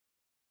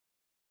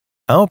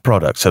Our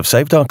products have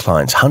saved our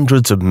clients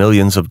hundreds of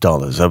millions of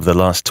dollars over the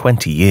last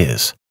 20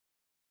 years.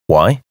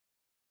 Why?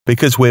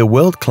 Because we're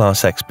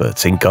world-class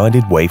experts in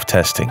guided wave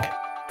testing.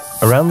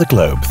 Around the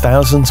globe,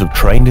 thousands of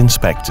trained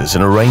inspectors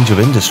in a range of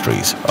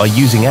industries are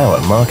using our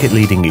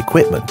market-leading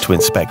equipment to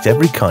inspect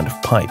every kind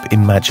of pipe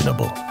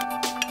imaginable.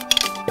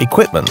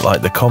 Equipment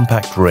like the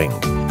compact ring,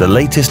 the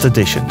latest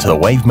addition to the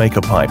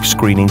Wavemaker pipe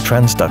screening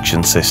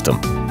transduction system,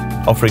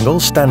 offering all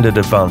standard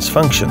advanced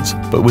functions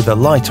but with a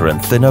lighter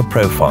and thinner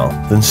profile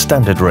than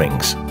standard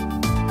rings.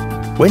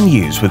 When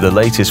used with the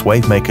latest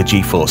Wavemaker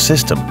G4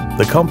 system,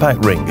 the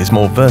compact ring is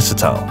more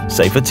versatile,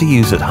 safer to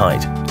use at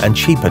height, and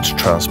cheaper to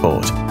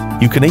transport.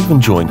 You can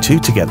even join two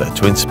together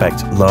to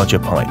inspect larger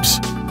pipes.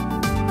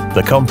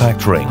 The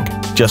compact ring,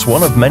 just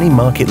one of many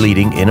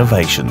market-leading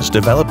innovations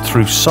developed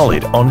through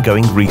solid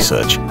ongoing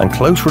research and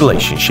close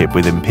relationship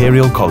with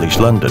Imperial College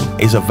London,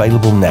 is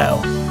available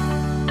now.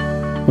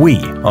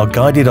 We are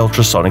Guided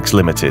Ultrasonics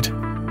Limited.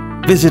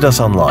 Visit us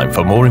online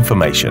for more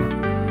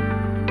information.